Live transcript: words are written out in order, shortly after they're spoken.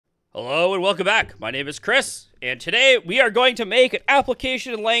Hello and welcome back. My name is Chris, and today we are going to make an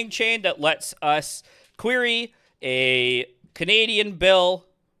application in LangChain that lets us query a Canadian bill,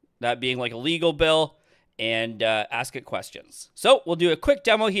 that being like a legal bill, and ask it questions. So we'll do a quick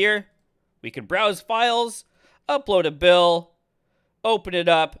demo here. We can browse files, upload a bill, open it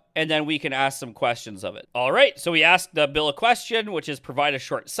up, and then we can ask some questions of it. All right, so we ask the bill a question, which is provide a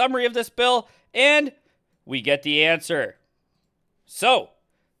short summary of this bill, and we get the answer. So,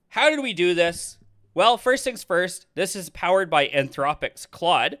 how did we do this? Well, first things first, this is powered by Anthropic's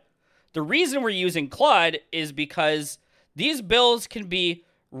Claude. The reason we're using Claude is because these bills can be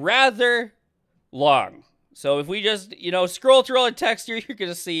rather long. So if we just, scroll through all the text here, you're going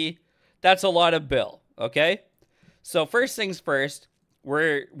to see that's a lot of bill, okay? So first things first,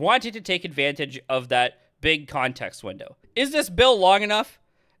 we're wanting to take advantage of that big context window. Is this bill long enough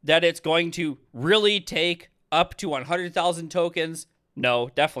that it's going to really take up to 100,000 tokens?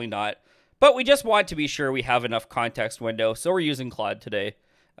 No, definitely not. But we just want to be sure we have enough context window, so we're using Claude today.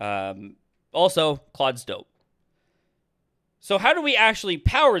 Also, Claude's dope. So how do we actually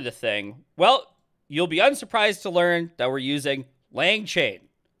power the thing? Well, you'll be unsurprised to learn that we're using LangChain.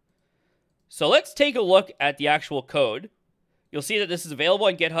 So let's take a look at the actual code. You'll see that this is available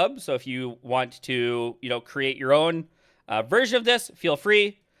on GitHub, so if you want to, create your own version of this, feel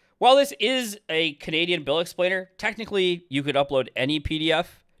free. While this is a Canadian bill explainer, technically you could upload any PDF.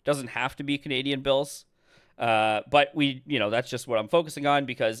 It doesn't have to be Canadian bills. But that's just what I'm focusing on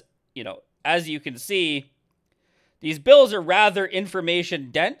because, as you can see, these bills are rather information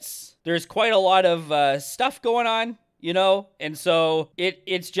dense. There's quite a lot of stuff going on, and so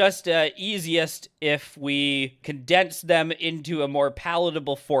it's just easiest if we condense them into a more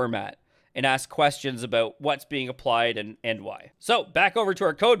palatable format and ask questions about what's being applied and why. So back over to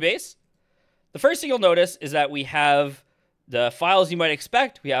our code base. The first thing you'll notice is that we have the files you might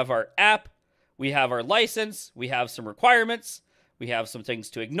expect. We have our app, we have our license, we have some requirements, we have some things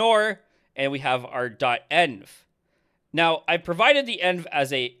to ignore, and we have our .env. Now, I provided the env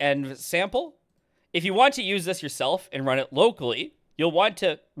as a env sample. If you want to use this yourself and run it locally, you'll want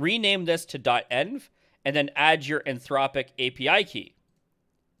to rename this to .env and then add your Anthropic API key.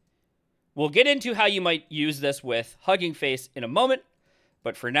 We'll get into how you might use this with Hugging Face in a moment,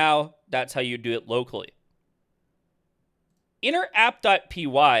 but for now, that's how you do it locally. In our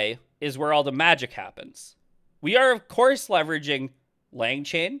app.py is where all the magic happens. We are, of course, leveraging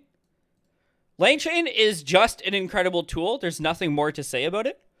LangChain. LangChain is just an incredible tool. There's nothing more to say about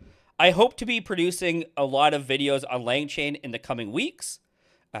it. I hope to be producing a lot of videos on LangChain in the coming weeks.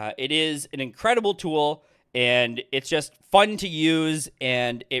 It is an incredible tool, and it's just fun to use,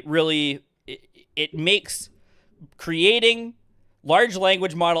 and it really it makes creating large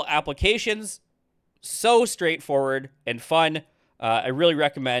language model applications so straightforward and fun. I really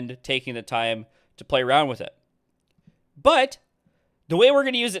recommend taking the time to play around with it. But the way we're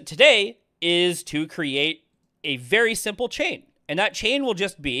going to use it today is to create a very simple chain. And that chain will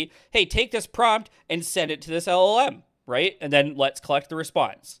just be, hey, take this prompt and send it to this LLM, right? And then let's collect the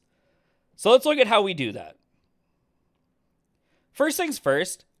response. So let's look at how we do that. First things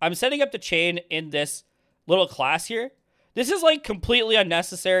first, I'm setting up the chain in this little class here. This is like completely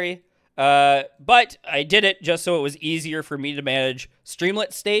unnecessary, but I did it just so it was easier for me to manage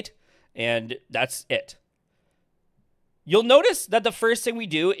Streamlit state, and that's it. You'll notice that the first thing we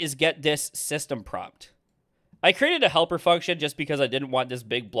do is get this system prompt. I created a helper function just because I didn't want this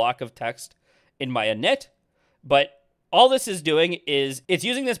big block of text in my init, but all this is doing is it's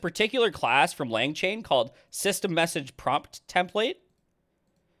using this particular class from LangChain called System Message Prompt Template.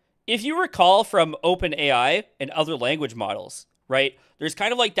 If you recall from OpenAI and other language models, right, there's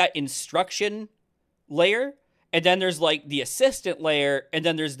kind of like that instruction layer, and then there's like the assistant layer, and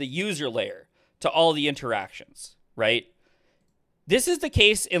then there's the user layer to all the interactions, right? This is the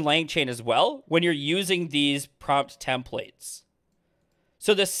case in LangChain as well when you're using these prompt templates.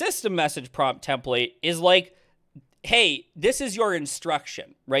 So the system message prompt template is like, hey, this is your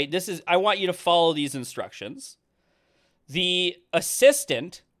instruction, right? I want you to follow these instructions. The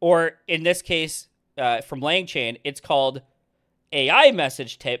assistant, or in this case, from LangChain, it's called AI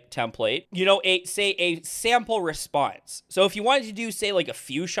message template, say a sample response. So if you wanted to do, say, like a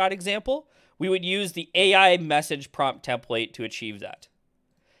few shot example, we would use the AI message prompt template to achieve that.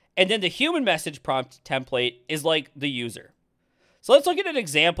 And then the human message prompt template is like the user. So let's look at an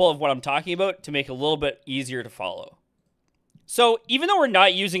example of what I'm talking about to make it a little bit easier to follow. So even though we're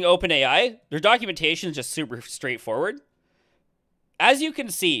not using OpenAI, their documentation is just super straightforward. As you can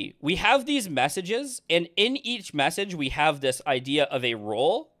see, we have these messages, and in each message, we have this idea of a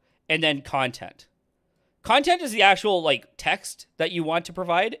role and then content. Content is the actual like text that you want to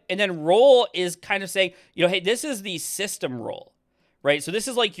provide. And then role is kind of saying, you know, hey, this is the system role, right? So this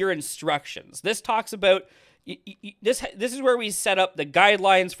is like your instructions. This talks about, this is where we set up the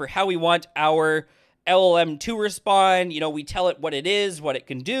guidelines for how we want our LLM to respond. You know, we tell it what it is, what it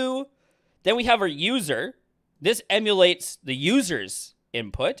can do. Then we have our user. This emulates the user's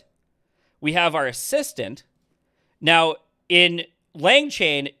input. We have our assistant. Now, in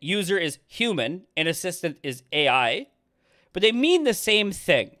LangChain, user is human and assistant is AI, but they mean the same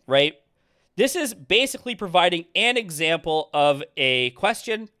thing, right? This is basically providing an example of a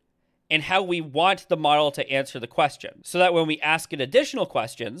question and how we want the model to answer the question, so that when we ask it additional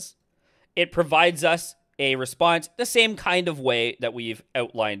questions, it provides us a response the same kind of way that we've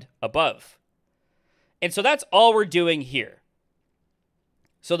outlined above. And so that's all we're doing here.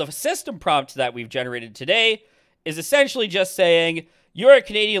 So the system prompt that we've generated today is essentially just saying, you're a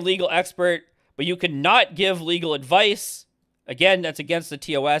Canadian legal expert, but you cannot give legal advice. Again, that's against the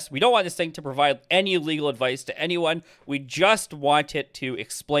TOS. We don't want this thing to provide any legal advice to anyone. We just want it to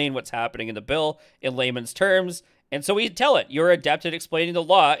explain what's happening in the bill in layman's terms. And so we tell it, you're adept at explaining the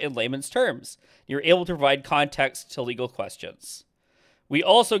law in layman's terms. You're able to provide context to legal questions. We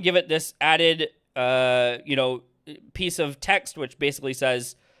also give it this added, piece of text, which basically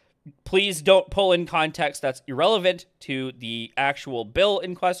says, please don't pull in context that's irrelevant to the actual bill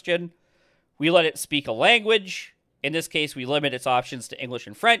in question. We let it speak a language. In this case, we limit its options to English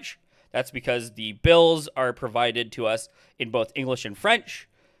and French. That's because the bills are provided to us in both English and French,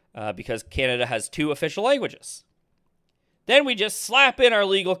 because Canada has 2 official languages. Then we just slap in our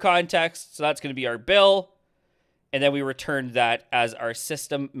legal context. So that's going to be our bill. And then we return that as our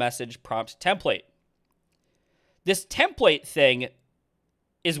system message prompt template. This template thing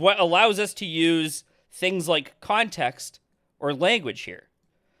is what allows us to use things like context or language here.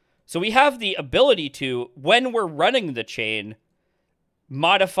 So we have the ability to, when we're running the chain,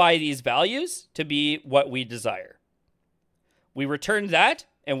 modify these values to be what we desire. We return that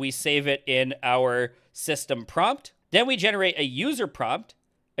and we save it in our system prompt. Then we generate a user prompt.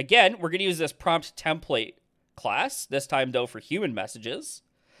 Again, we're going to use this prompt template class, this time though for human messages.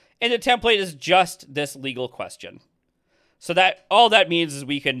 And the template is just this legal question. So that all that means is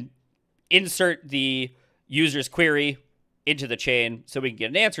we can insert the user's query into the chain so we can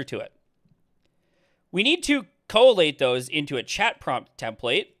get an answer to it. We need to collate those into a chat prompt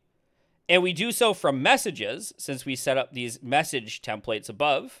template, and we do so from messages since we set up these message templates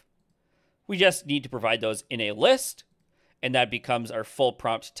above. We just need to provide those in a list, and that becomes our full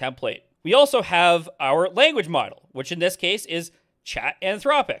prompt template. We also have our language model, which in this case is Chat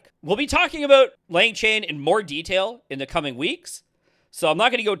Anthropic. We'll be talking about LangChain in more detail in the coming weeks, so I'm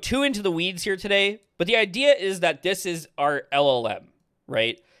not going to go too into the weeds here today, but the idea is that this is our LLM,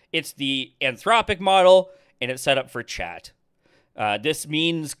 right? It's the Anthropic model, and it's set up for chat. This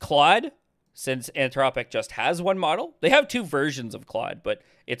means Claude, since Anthropic just has one model. They have 2 versions of Claude, but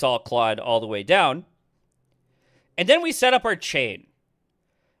it's all Claude all the way down. And then we set up our chain.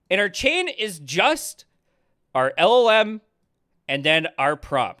 And our chain is just our LLM and then our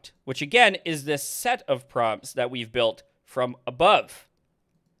prompt, which again is this set of prompts that we've built from above.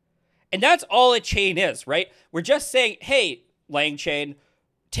 And that's all a chain is, right? We're just saying, hey, LangChain,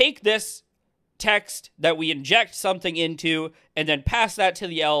 take this text that we inject something into and then pass that to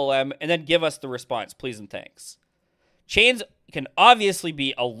the LLM and then give us the response, please and thanks. Chains can obviously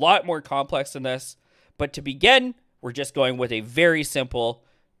be a lot more complex than this, but to begin, we're just going with a very simple,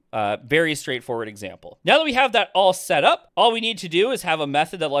 very straightforward example. Now that we have that all set up, all we need to do is have a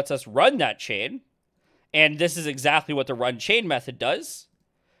method that lets us run that chain. And this is exactly what the run chain method does.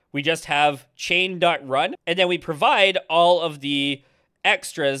 We just have chain.run, and then we provide all of the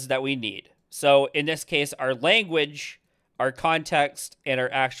extras that we need. So in this case, our language, our context, and our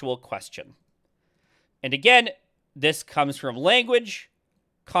actual question. And again, this comes from language,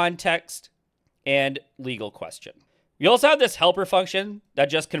 context, and legal question. We also have this helper function that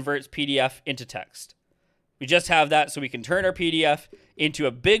just converts PDF into text. We just have that so we can turn our PDF into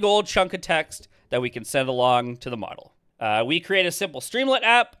a big old chunk of text that we can send along to the model. We create a simple Streamlit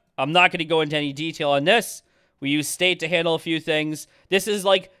app. I'm not going to go into any detail on this. We use state to handle a few things. This is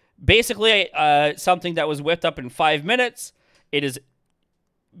like basically something that was whipped up in 5 minutes. It is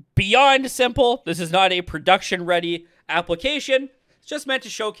beyond simple. This is not a production-ready application. It's just meant to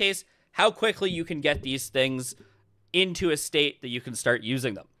showcase how quickly you can get these things into a state that you can start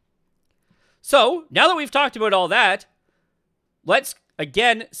using them. So now that we've talked about all that, let's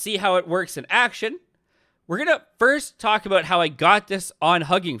again see how it works in action. We're going to first talk about how I got this on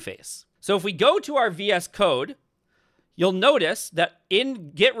Hugging Face. So if we go to our VS Code, you'll notice that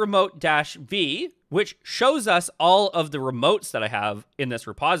in Git Remote -v, which shows us all of the remotes that I have in this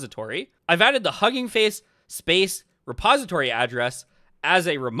repository, I've added the Hugging Face space repository address as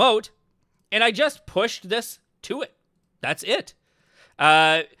a remote, and I just pushed this to it. That's it.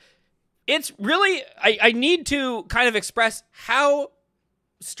 It's really, I need to kind of express how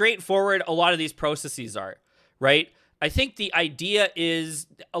straightforward a lot of these processes are, right? I think the idea is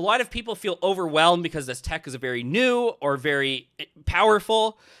a lot of people feel overwhelmed because this tech is very new or very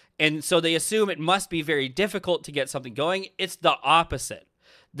powerful, and so they assume it must be very difficult to get something going. It's the opposite.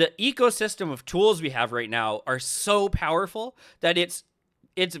 The ecosystem of tools we have right now are so powerful that it's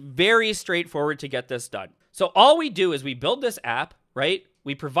very straightforward to get this done. So all we do is we build this app, right?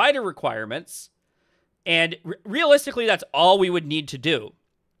 We provide our requirements, and realistically, that's all we would need to do.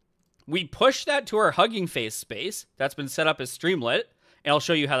 We push that to our Hugging Face space that's been set up as Streamlit, and I'll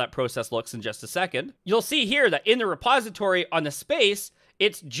show you how that process looks in just a second. You'll see here that in the repository on the space,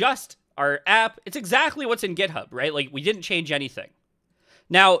 it's just our app. It's exactly what's in GitHub, right? Like, we didn't change anything.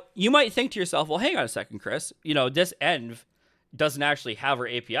 Now, you might think to yourself, well, hang on a second, Chris. You know, this env doesn't actually have our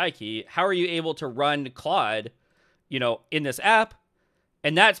API key. How are you able to run Claude, you know, in this app?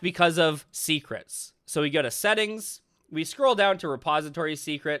 And that's because of secrets. So we go to settings, we scroll down to repository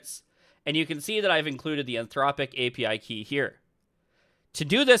secrets, and you can see that I've included the Anthropic API key here. To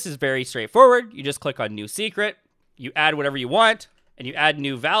do this is very straightforward. You just click on new secret, you add whatever you want, and you add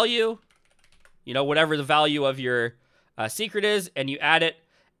new value, you know, whatever the value of your secret is, and you add it.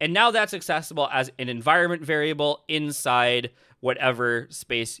 And now that's accessible as an environment variable inside whatever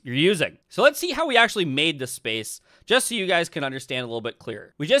space you're using. So let's see how we actually made the space, just so you guys can understand a little bit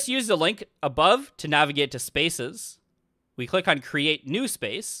clearer. We just used the link above to navigate to spaces. We click on create new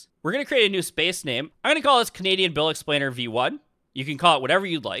space. We're going to create a new space name. I'm going to call this Canadian Bill Explainer V1. You can call it whatever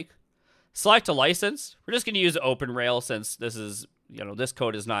you'd like. Select a license. We're just going to use OpenRail since this is, you know, this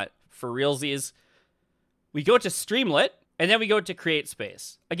code is not for realsies. We go to Streamlit, and then we go to create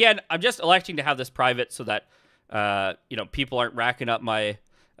space. Again, I'm just electing to have this private so that, you know, people aren't racking up my,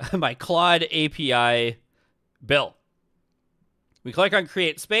 my Claude API bill. We click on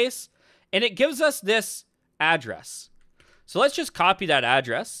create space, and it gives us this address. So let's just copy that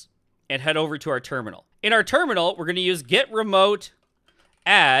address and head over to our terminal. In our terminal, we're going to use Git Remote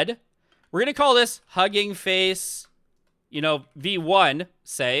add. We're going to call this Hugging Face, you know, V1,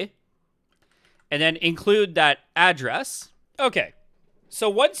 say, and then include that address. Okay, so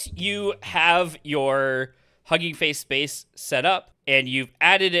once you have your Hugging Face space set up and you've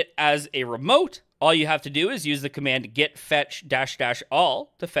added it as a remote, all you have to do is use the command git fetch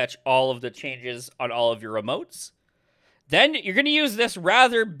 --all to fetch all of the changes on all of your remotes. Then you're going to use this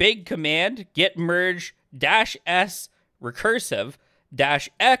rather big command, git merge -s recursive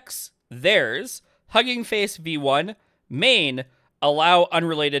 -x theirs Hugging Face V1 main allow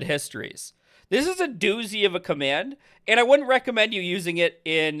unrelated histories. This is a doozy of a command, and I wouldn't recommend you using it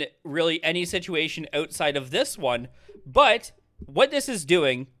in really any situation outside of this one, but what this is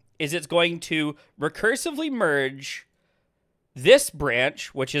doing is it's going to recursively merge this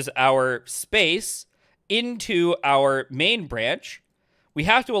branch, which is our space, into our main branch. We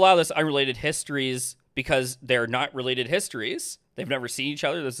have to allow this unrelated histories because they're not related histories. They've never seen each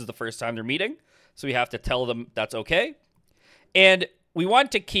other. This is the first time they're meeting, so we have to tell them that's okay. And we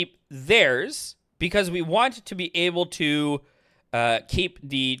want to keep theirs because we want to be able to keep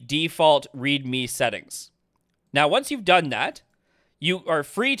the default README settings. Now, once you've done that, you are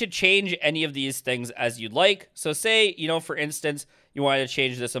free to change any of these things as you'd like. So say, you know, for instance, you wanted to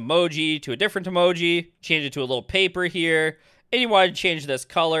change this emoji to a different emoji, change it to a little paper here, and you wanted to change this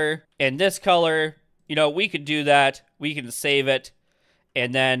color and this color, you know, we could do that. We can save it,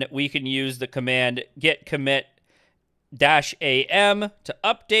 and then we can use the command git commit -am to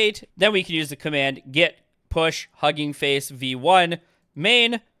update. Then we can use the command git push Hugging Face V1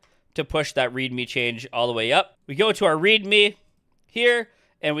 main to push that README change all the way up. We go to our README here,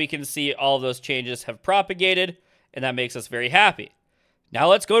 and we can see all of those changes have propagated, and that makes us very happy. Now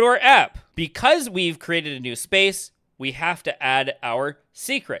let's go to our app. Because we've created a new space, we have to add our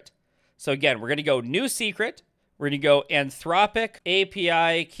secret. So again, we're going to go new secret. We're going to go Anthropic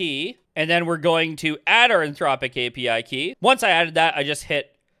API key, and then we're going to add our Anthropic API key. Once I added that, I just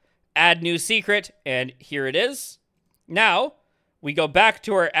hit add new secret, and here it is. Now, we go back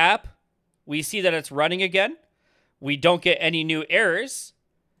to our app. We see that it's running again. We don't get any new errors.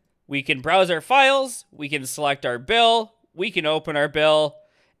 We can browse our files. We can select our bill. We can open our bill,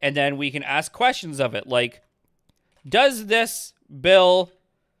 and then we can ask questions of it, like, does this bill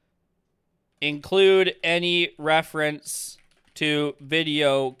include any reference to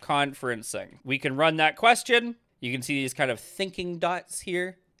video conferencing? We can run that question. You can see these kind of thinking dots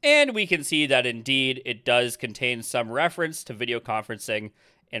here. And we can see that indeed it does contain some reference to video conferencing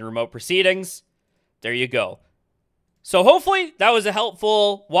and remote proceedings. There you go. So hopefully that was a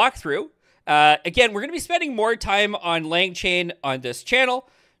helpful walkthrough. Again, we're going to be spending more time on LangChain on this channel.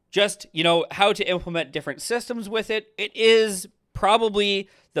 Just, how to implement different systems with it. It is probably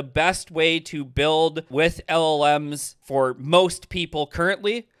the best way to build with LLMs for most people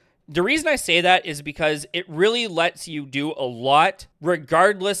currently. The reason I say that is because it really lets you do a lot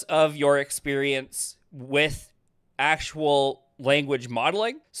regardless of your experience with actual language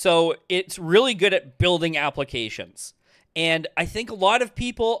modeling. So it's really good at building applications. And I think a lot of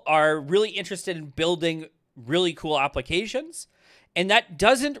people are really interested in building really cool applications. And that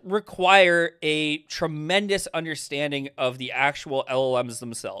doesn't require a tremendous understanding of the actual LLMs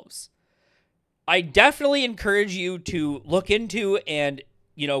themselves. I definitely encourage you to look into and,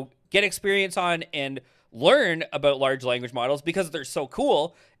 get experience on and learn about large language models because they're so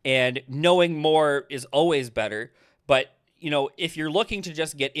cool, and knowing more is always better. But, if you're looking to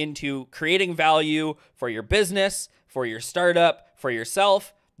just get into creating value for your business, for your startup, for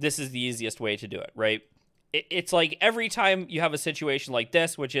yourself, this is the easiest way to do it, right? It's like every time you have a situation like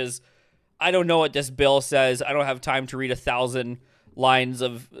this, which is, I don't know what this bill says. I don't have time to read 1,000 lines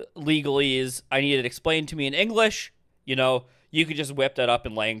of legalese. I need it explained to me in English. You could just whip that up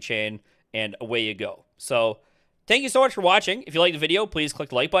in LangChain and away you go. So thank you so much for watching. If you liked the video, please click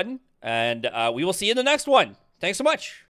the like button, and we will see you in the next one. Thanks so much.